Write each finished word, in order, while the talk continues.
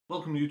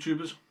Welcome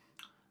YouTubers,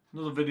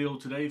 another video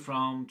today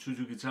from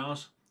Tutu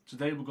Guitars.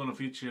 Today we're going to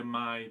feature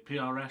my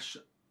PRS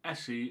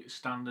SE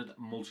standard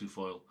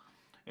multifoil.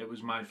 It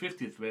was my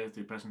 50th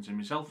birthday present to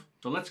myself,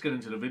 so let's get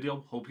into the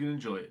video, hope you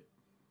enjoy it.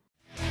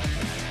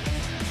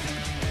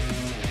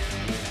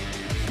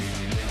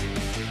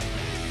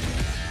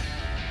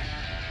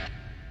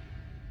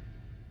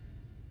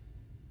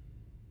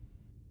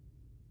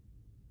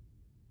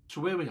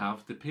 So here we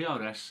have the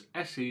PRS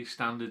SE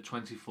standard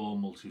 24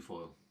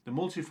 multifoil. The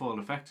multifoil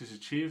effect is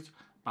achieved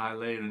by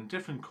layering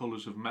different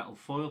colours of metal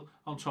foil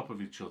on top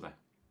of each other.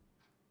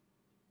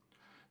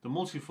 The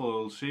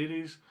multifoil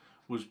series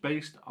was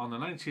based on a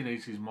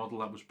 1980s model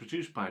that was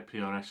produced by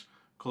PRS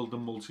called the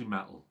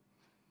Multi-Metal.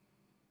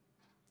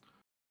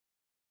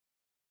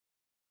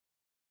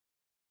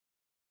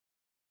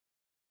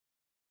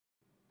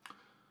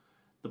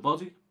 The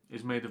body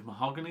is made of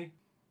mahogany.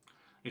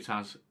 It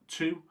has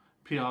two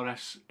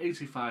PRS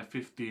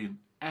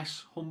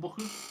 8515S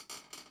humbuckers,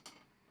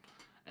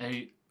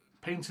 a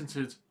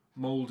patented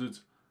moulded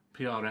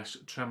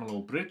PRS tremolo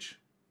bridge,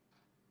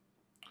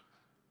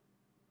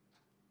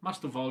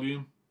 master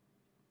volume,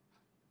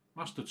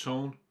 master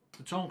tone.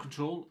 The tone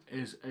control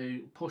is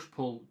a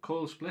push-pull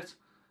coil split,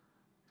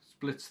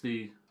 splits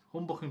the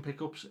humbucking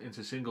pickups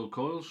into single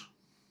coils,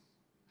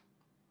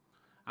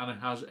 and it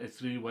has a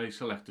three-way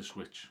selector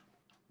switch.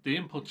 The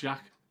input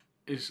jack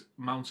is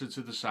mounted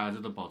to the side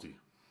of the body.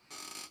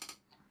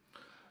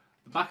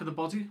 The back of the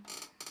body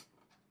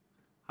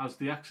has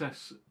the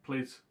access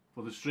plate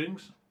for the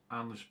strings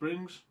and the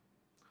springs,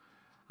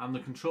 and the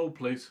control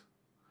plate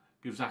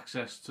gives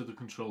access to the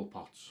control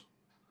pots.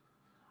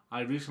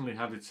 I recently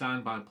had it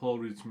signed by Paul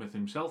Reed Smith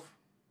himself.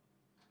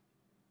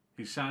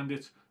 He signed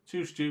it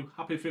to Stu,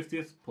 happy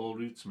 50th, Paul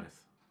Reed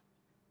Smith.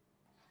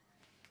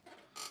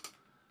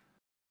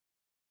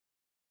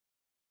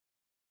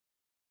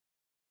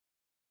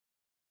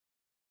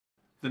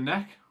 The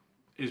neck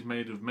is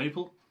made of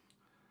maple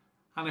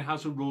and it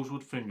has a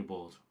rosewood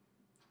fingerboard.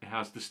 It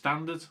has the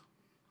standard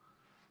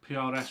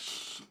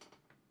PRS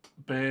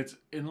bird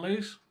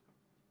inlays.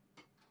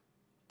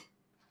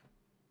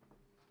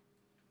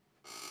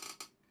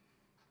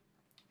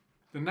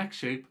 The neck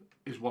shape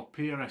is what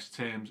PRS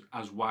terms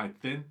as wide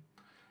thin.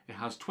 It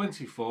has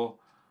 24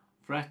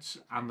 frets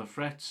and the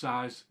fret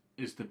size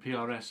is the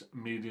PRS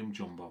medium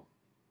jumbo.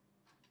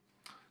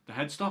 The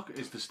headstock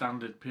is the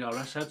standard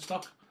PRS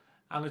headstock,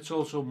 and it's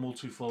also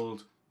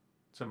multifoiled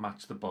to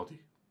match the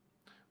body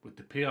with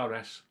the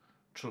PRS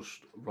truss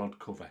rod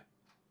cover.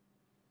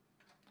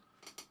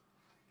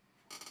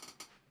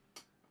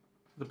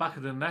 The back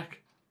of the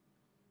neck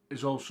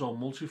is also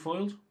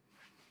multifoiled,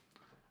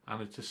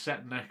 and it's a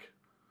set neck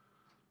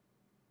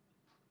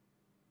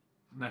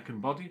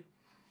and body,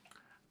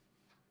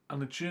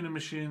 and the tuning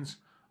machines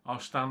are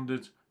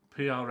standard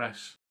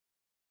PRS.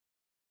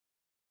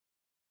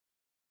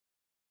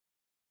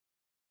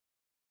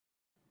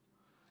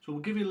 So we'll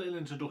give you a little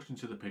introduction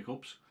to the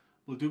pickups.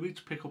 We'll do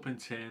each pickup in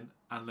turn,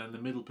 and then the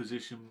middle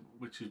position,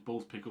 which is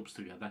both pickups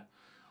together.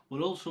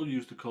 We'll also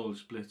use the coil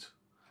split,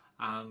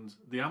 and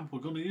the amp we're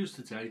going to use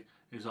today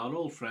is our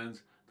old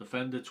friend, the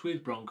Fender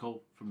Tweed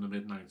Bronco from the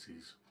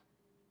mid-90s.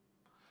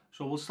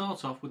 So we'll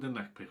start off with the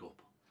neck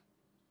pickup.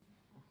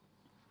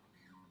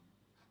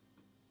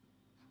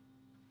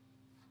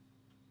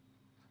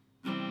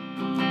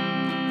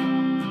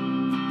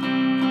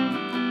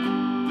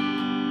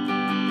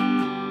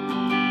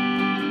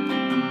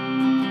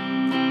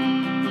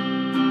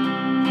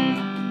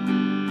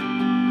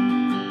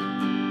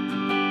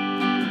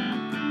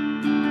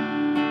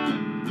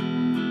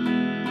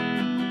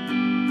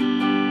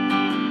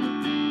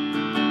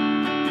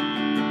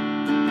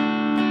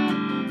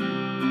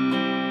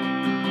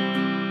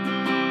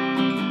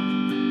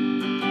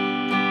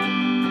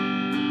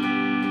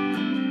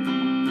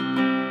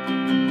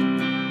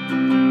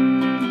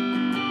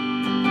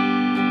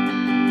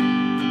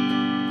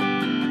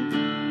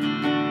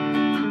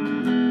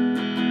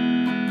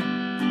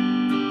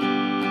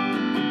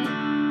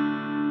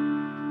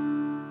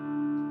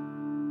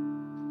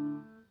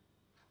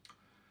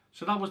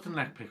 So that was the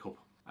neck pickup,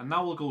 and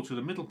now we'll go to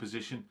the middle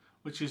position,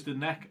 which is the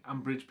neck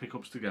and bridge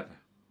pickups together.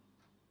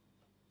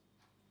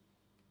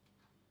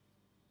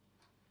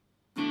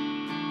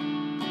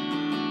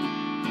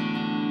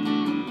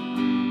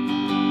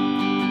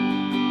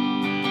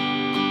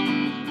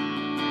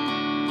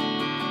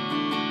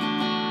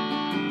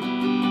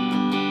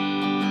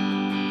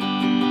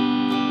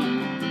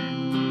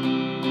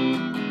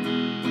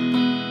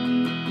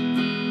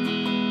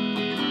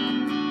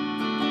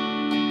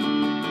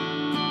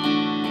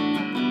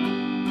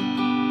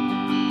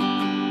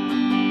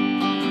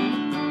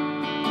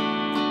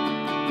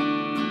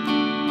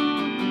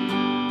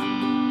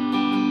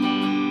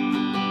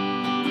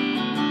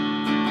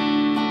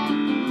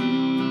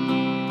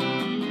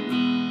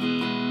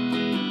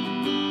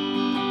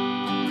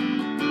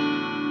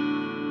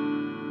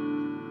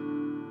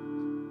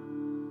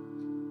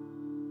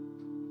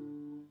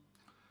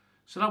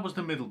 So that was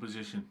the middle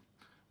position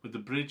with the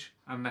bridge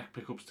and neck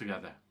pickups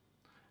together.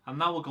 And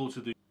now we'll go to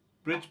the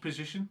bridge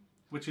position,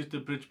 which is the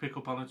bridge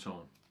pickup on its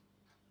own.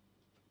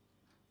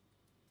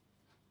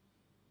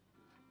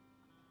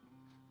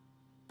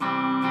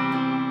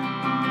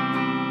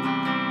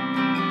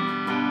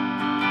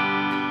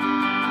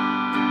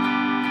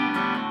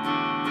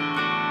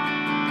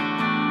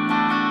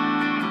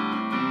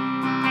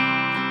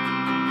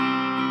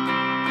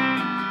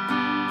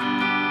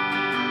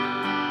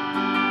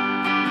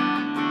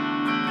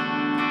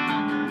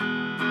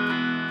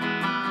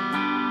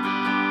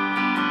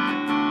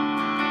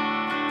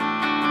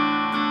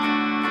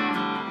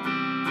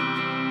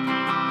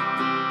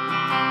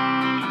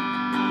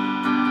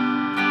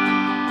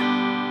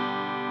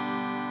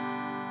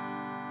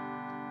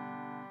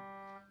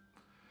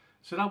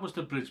 So that was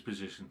the bridge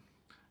position,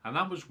 and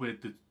that was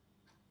with the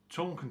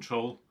tone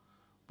control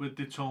with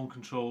the tone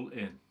control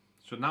in.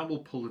 So now we'll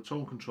pull the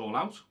tone control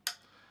out,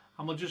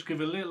 and we'll just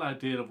give a little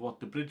idea of what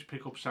the bridge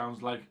pickup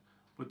sounds like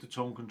with the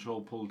tone control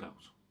pulled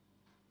out.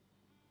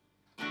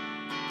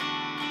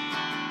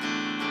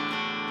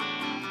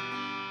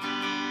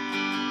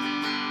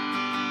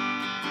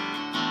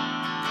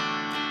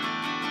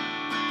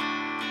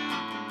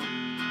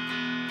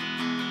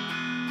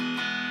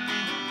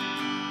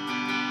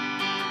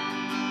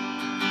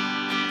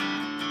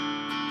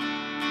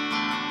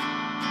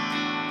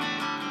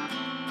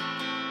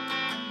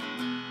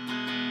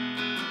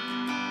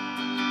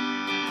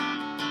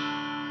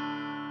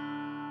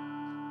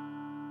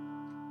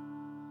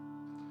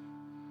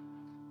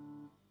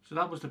 So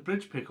that was the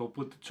bridge pickup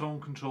with the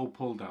tone control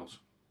pulled out.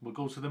 We'll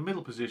go to the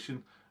middle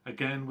position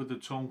again with the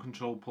tone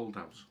control pulled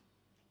out.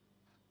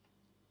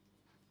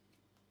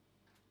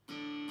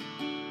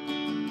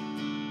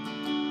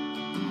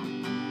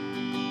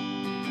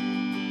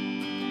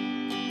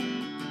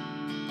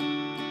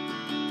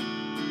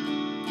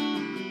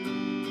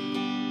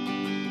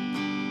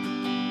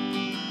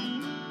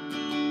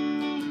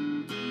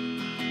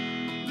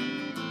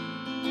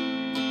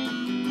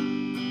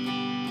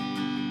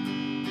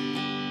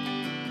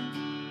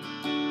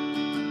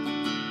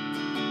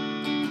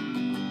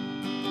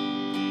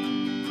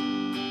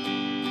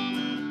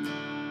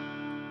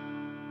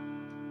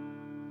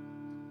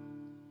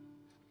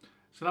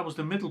 So that was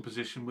the middle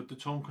position with the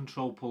tone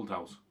control pulled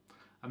out.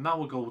 And now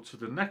we'll go to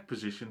the neck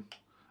position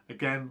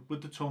again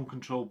with the tone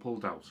control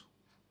pulled out.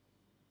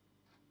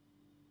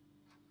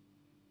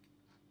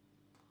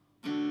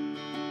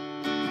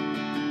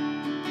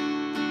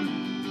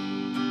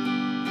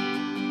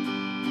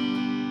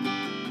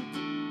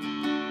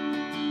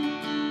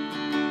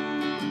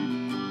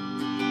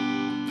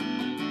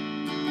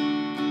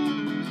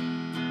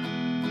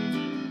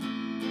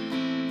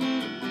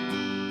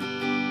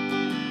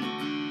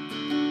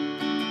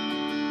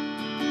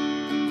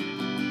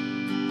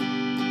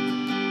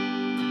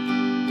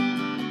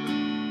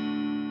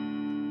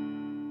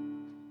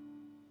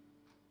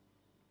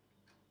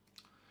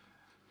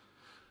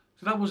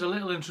 So that was a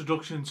little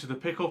introduction to the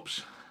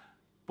pickups,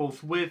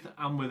 both with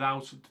and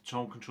without the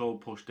tone control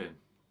pushed in.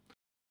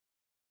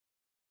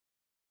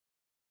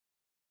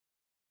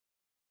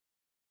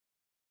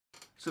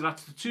 So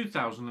that's the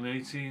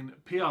 2018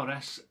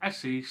 PRS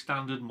SE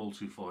Standard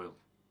Multifoil.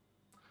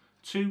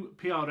 2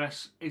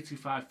 PRS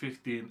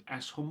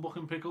 8515S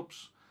humbucking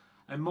pickups,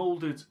 a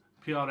moulded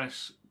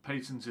PRS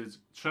patented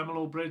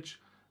tremolo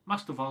bridge,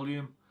 master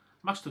volume,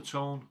 master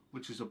tone,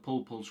 which is a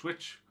pull-pull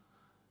switch,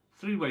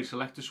 3-way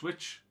selector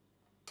switch,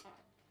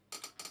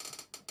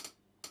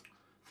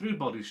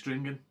 3-body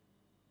stringing,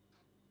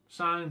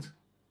 signed,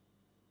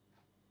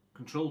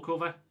 control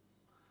cover,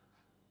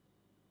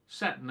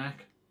 set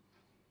neck,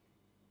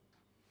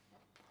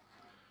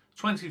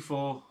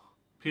 24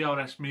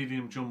 PRS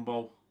medium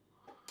jumbo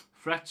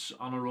frets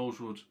on a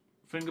rosewood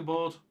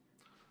fingerboard,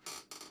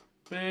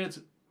 bird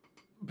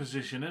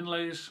position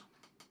inlays,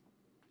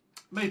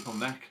 maple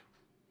neck,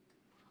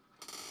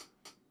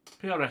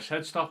 PRS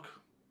headstock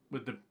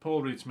with the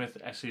Paul Reed Smith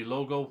SE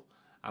logo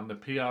and the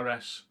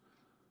PRS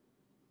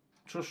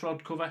truss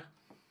rod cover,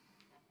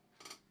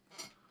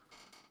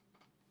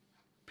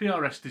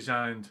 PRS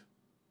designed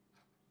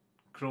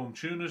chrome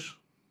tuners,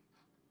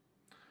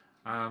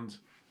 and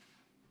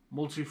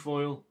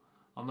multifoil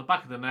on the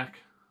back of the neck,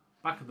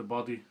 back of the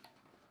body,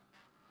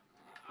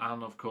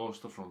 and of course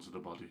the front of the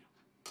body.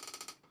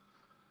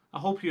 I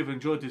hope you've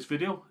enjoyed this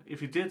video.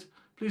 If you did,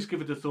 please give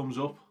it a thumbs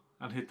up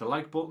and hit the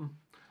like button,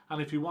 and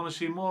if you want to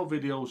see more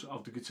videos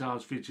of the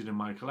guitars featured in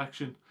my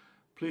collection,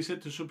 please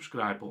hit the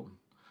subscribe button.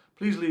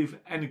 Please leave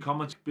any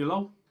comments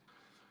below.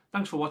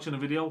 Thanks for watching the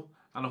video,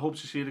 and I hope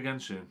to see you again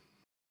soon.